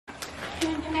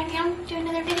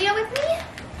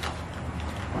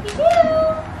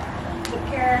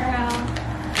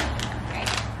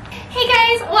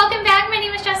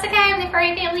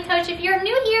furry family coach. If you're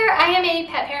new here, I am a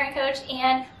pet parent coach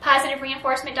and positive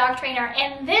reinforcement dog trainer,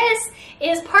 and this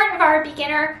is part of our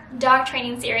beginner dog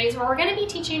training series where we're going to be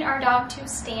teaching our dog to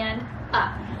stand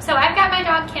up. So I've got my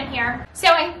dog Kim here. So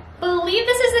I believe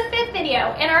this is the 5th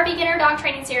video in our beginner dog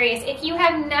training series. If you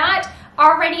have not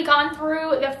already gone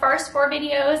through the first 4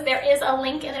 videos, there is a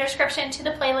link in the description to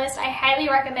the playlist. I highly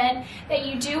recommend that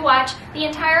you do watch the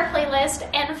entire playlist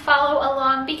and follow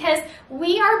along because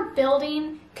we are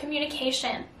building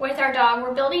communication with our dog.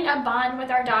 We're building a bond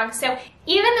with our dog. So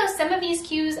even though some of these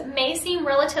cues may seem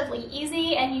relatively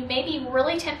easy and you may be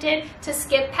really tempted to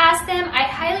skip past them, I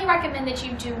highly recommend that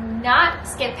you do not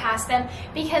skip past them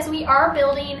because we are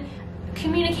building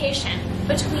communication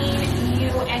between you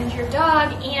and your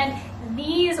dog, and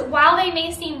these, while they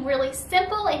may seem really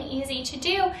simple and easy to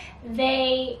do,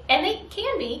 they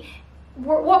can be,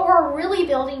 what we're really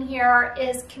building here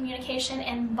is communication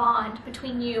and bond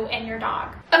between you and your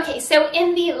dog. Okay, so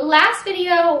in the last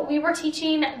video, we were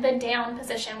teaching the down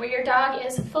position where your dog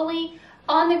is fully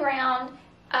on the ground,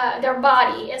 their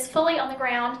body is fully on the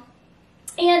ground.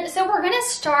 And so we're gonna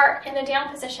start in the down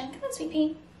position. Come on, sweet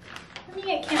pea. Let me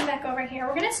get Kim back over here.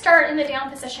 We're gonna start in the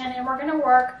down position and we're gonna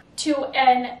work to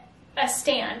a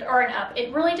stand or an up.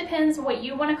 It really depends what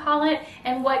you want to call it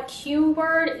and what cue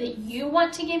word that you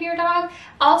want to give your dog.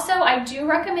 Also, I do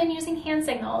recommend using hand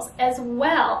signals as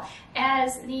well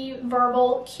as the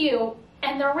verbal cue.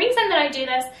 And the reason that I do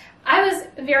this, I was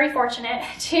very fortunate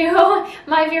to,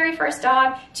 my very first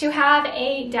dog, to have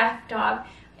a deaf dog,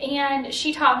 and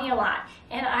she taught me a lot.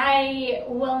 And I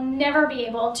will never be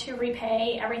able to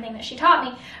repay everything that she taught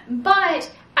me. But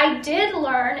I did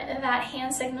learn that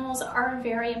hand signals are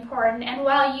very important. And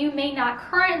while you may not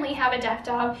currently have a deaf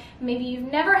dog, maybe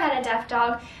you've never had a deaf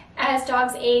dog, as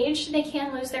dogs age, they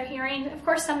can lose their hearing. Of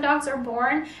course, some dogs are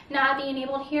born not being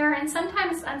able to hear, and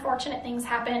sometimes unfortunate things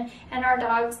happen and our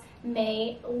dogs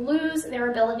may lose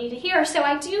their ability to hear. So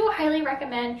I do highly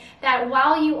recommend that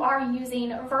while you are using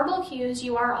verbal cues,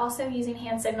 you are also using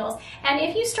hand signals. And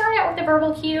if you start out with a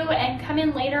verbal cue and come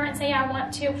in later and say, I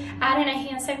want to add in a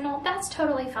hand signal, that's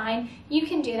totally fine. You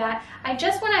can do that. I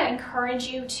just want to encourage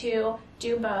you to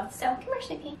do both. So come here,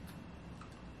 Snoopy.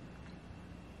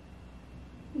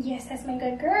 Yes, that's my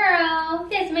good girl.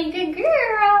 That's my good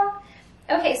girl.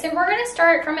 Okay, so we're going to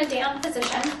start from a down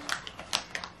position.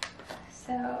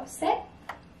 So sit,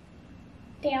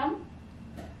 down.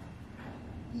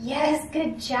 Yes,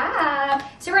 good job.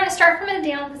 So we're going to start from a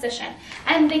down position.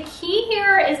 And the key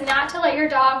here is not to let your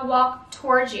dog walk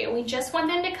towards you. We just want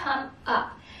them to come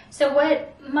up. So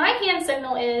what my hand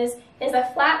signal is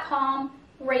a flat palm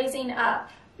raising up.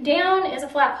 Down is a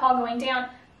flat paw going down,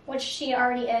 which she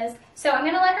already is. So I'm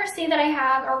going to let her see that I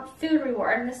have a food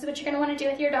reward. And this is what you're going to want to do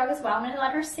with your dog as well. I'm going to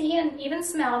let her see and even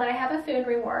smell that I have a food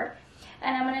reward.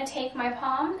 And I'm going to take my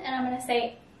palm and I'm going to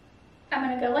say, I'm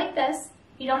going to go like this.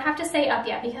 You don't have to say up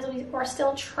yet because we're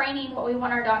still training what we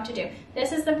want our dog to do.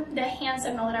 This is the hand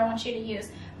signal that I want you to use.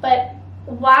 But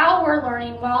while we're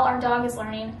learning, while our dog is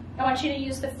learning, I want you to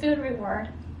use the food reward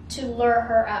to lure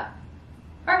her up.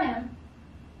 Or him.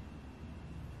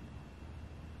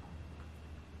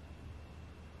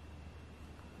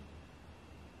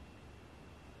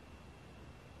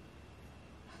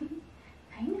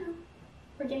 I know.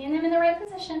 We're getting them in the right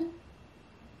position.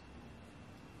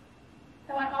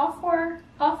 I want all four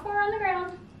on the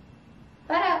ground.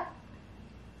 Butt up.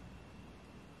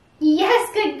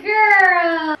 Yes, good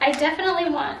girl. I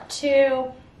definitely want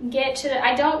to get to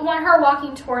I don't want her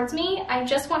walking towards me. I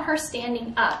just want her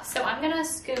standing up. So I'm gonna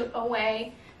scoot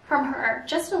away from her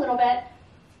just a little bit.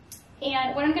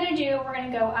 And what I'm gonna do, we're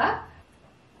gonna go up.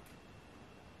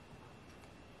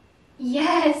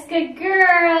 Yes, good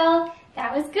girl.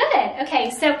 That was good.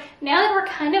 Okay, so now that we're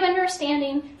kind of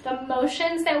understanding the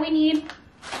motions that we need,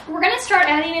 we're going to start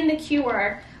adding in the cue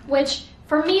word, which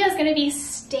for me is going to be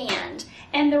stand.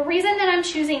 And the reason that I'm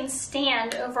choosing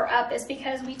stand over up is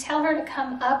because we tell her to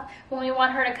come up when we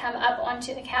want her to come up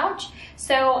onto the couch.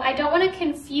 So I don't want to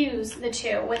confuse the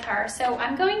two with her. So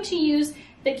I'm going to use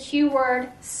the cue word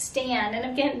stand.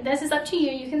 And again, this is up to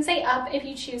you. You can say up if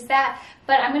you choose that,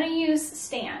 but I'm going to use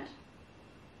stand.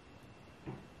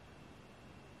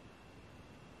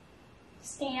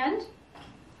 Stand.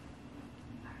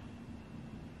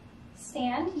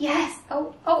 Stand. Yes.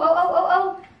 Oh.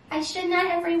 I should not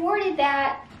have rewarded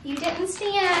that. You didn't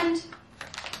stand.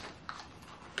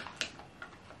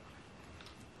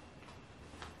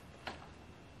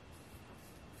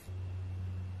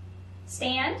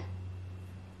 Stand.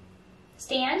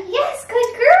 Stand. Yes,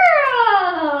 good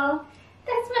girl.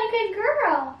 That's my good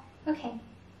girl. Okay.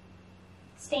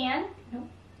 Stand. Nope.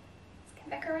 Let's come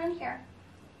back around here.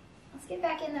 get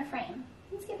back in the frame.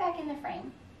 Let's get back in the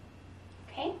frame.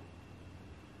 Okay.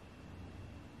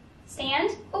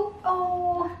 Stand.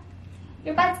 Oh,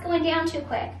 your butt's going down too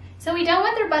quick. So we don't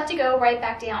want their butt to go right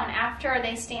back down after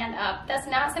they stand up. That's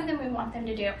not something we want them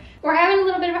to do. We're having a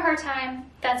little bit of a hard time.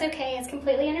 That's okay, it's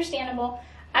completely understandable.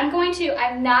 I'm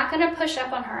not gonna push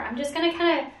up on her. I'm just gonna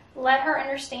kind of let her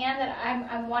understand that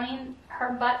I'm wanting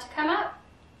her butt to come up.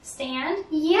 Stand.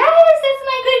 Yes, that's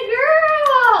my good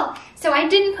girl. So I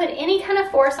didn't put any kind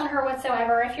of force on her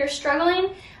whatsoever. If you're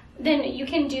struggling, then you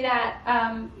can do that.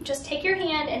 Just take your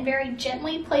hand and very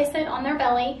gently place it on their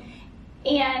belly,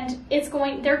 and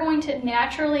they're going to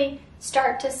naturally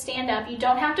start to stand up. You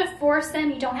don't have to force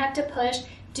them. You don't have to push.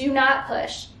 Do not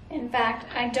push. In fact,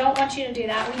 I don't want you to do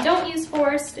that. We don't use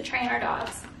force to train our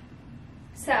dogs.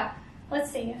 So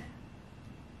let's see.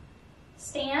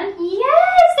 Stand.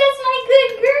 Yes, that's my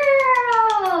good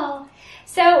girl.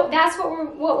 So that's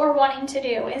what we're wanting to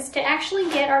do, is to actually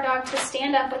get our dog to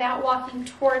stand up without walking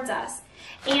towards us.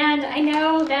 And I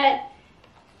know that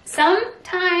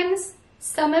sometimes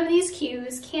some of these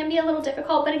cues can be a little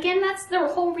difficult, but again, that's the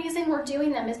whole reason we're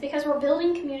doing them, is because we're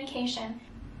building communication.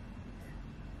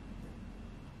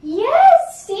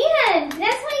 Yes, stand. That's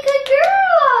my good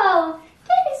girl.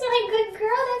 That is my good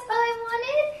girl. That's all I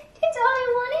wanted. That's all I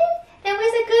wanted. That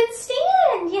was a good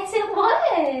stand. Yes, it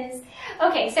was.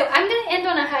 Okay, so I'm going to end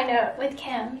on a high note with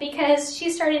Kim because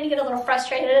she's starting to get a little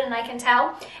frustrated, and I can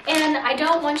tell. And I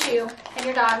don't want you and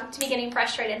your dog to be getting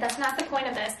frustrated. That's not the point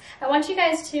of this. I want you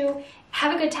guys to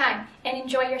have a good time and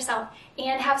enjoy yourself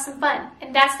and have some fun.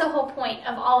 And that's the whole point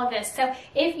of all of this. So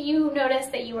if you notice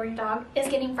that you or your dog is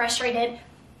getting frustrated,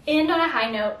 end on a high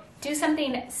note. Do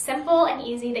something simple and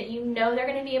easy that you know they're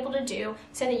going to be able to do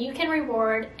so that you can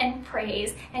reward and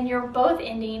praise, and you're both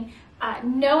ending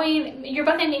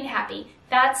happy.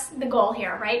 That's the goal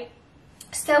here, right?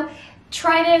 So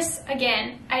try this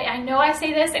again. I know I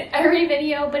say this in every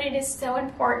video, but it is so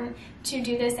important to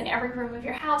do this in every room of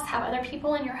your house. Have other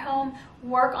people in your home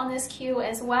work on this cue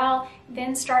as well.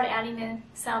 Then start adding in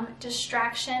some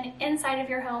distraction inside of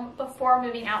your home before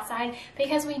moving outside,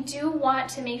 because we do want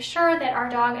to make sure that our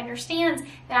dog understands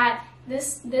that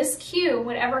this cue,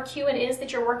 whatever cue it is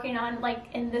that you're working on, like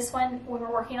in this one when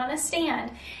we're working on a stand,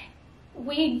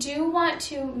 we do want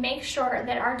to make sure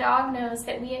that our dog knows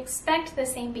that we expect the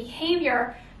same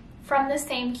behavior from the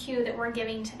same cue that we're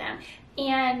giving to them.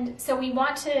 And so we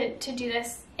want to do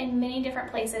this in many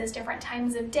different places, different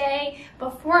times of day,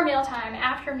 before mealtime,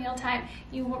 after mealtime.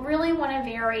 You really want to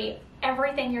vary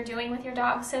everything you're doing with your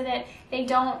dog so that they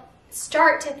don't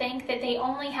start to think that they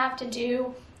only have to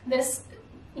do this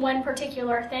one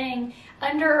particular thing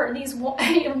under these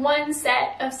one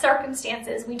set of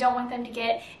circumstances. We don't want them to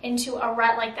get into a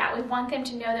rut like that. We want them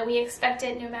to know that we expect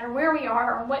it no matter where we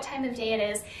are or what time of day it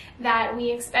is, that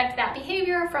we expect that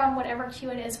behavior from whatever cue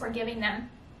it is we're giving them.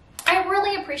 I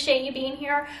really appreciate you being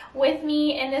here with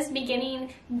me in this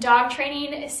beginning dog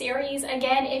training series.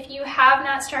 Again, if you have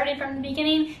not started from the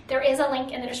beginning, there is a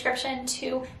link in the description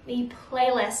to the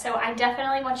playlist. So I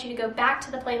definitely want you to go back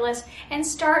to the playlist and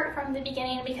start from the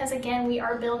beginning, because again, we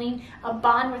are building a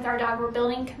bond with our dog. We're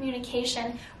building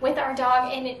communication with our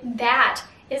dog, and that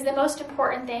is the most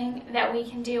important thing that we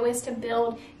can do, is to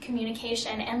build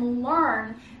communication and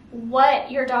learn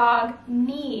what your dog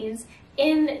needs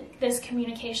in this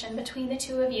communication between the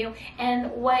two of you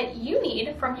and what you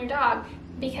need from your dog,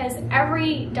 because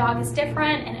every dog is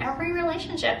different and every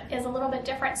relationship is a little bit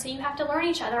different. So you have to learn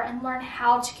each other and learn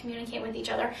how to communicate with each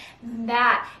other.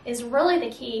 That is really the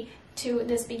key to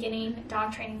this beginning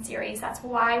dog training series. That's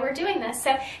why we're doing this.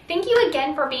 So thank you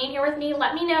again for being here with me.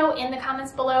 Let me know in the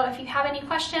comments below if you have any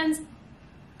questions.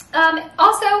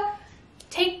 Also,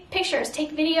 take pictures,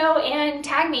 take video, and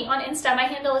tag me on Insta. My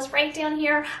handle is right down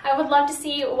here. I would love to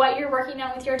see what you're working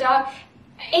on with your dog,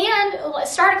 and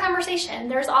start a conversation.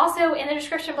 There's also in the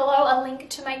description below a link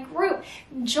to my group.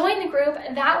 Join the group.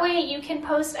 That way you can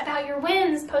post about your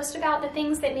wins, post about the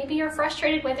things that maybe you're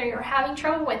frustrated with or you're having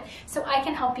trouble with, so I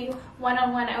can help you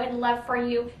one-on-one. I would love for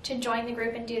you to join the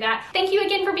group and do that. Thank you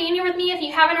again for being here with me. If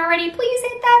you haven't already, please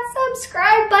hit that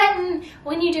subscribe button.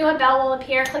 When you do, a bell will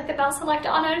appear. Click the bell, select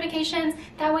all notifications.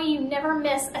 That way you never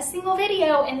miss a single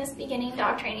video in this beginning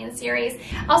dog training series.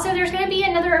 Also, there's going to be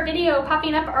another video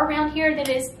popping up around here that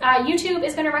is YouTube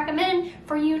is going to recommend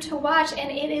for you to watch, and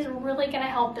it is really going to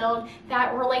help build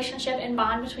that relationship and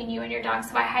bond between you and your dog.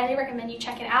 So I highly recommend you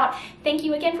check it out. Thank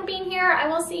you again for being here. I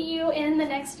will see you in the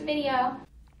next video.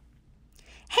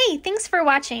 Hey, thanks for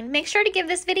watching. Make sure to give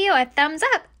this video a thumbs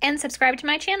up and subscribe to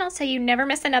my channel so you never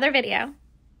miss another video.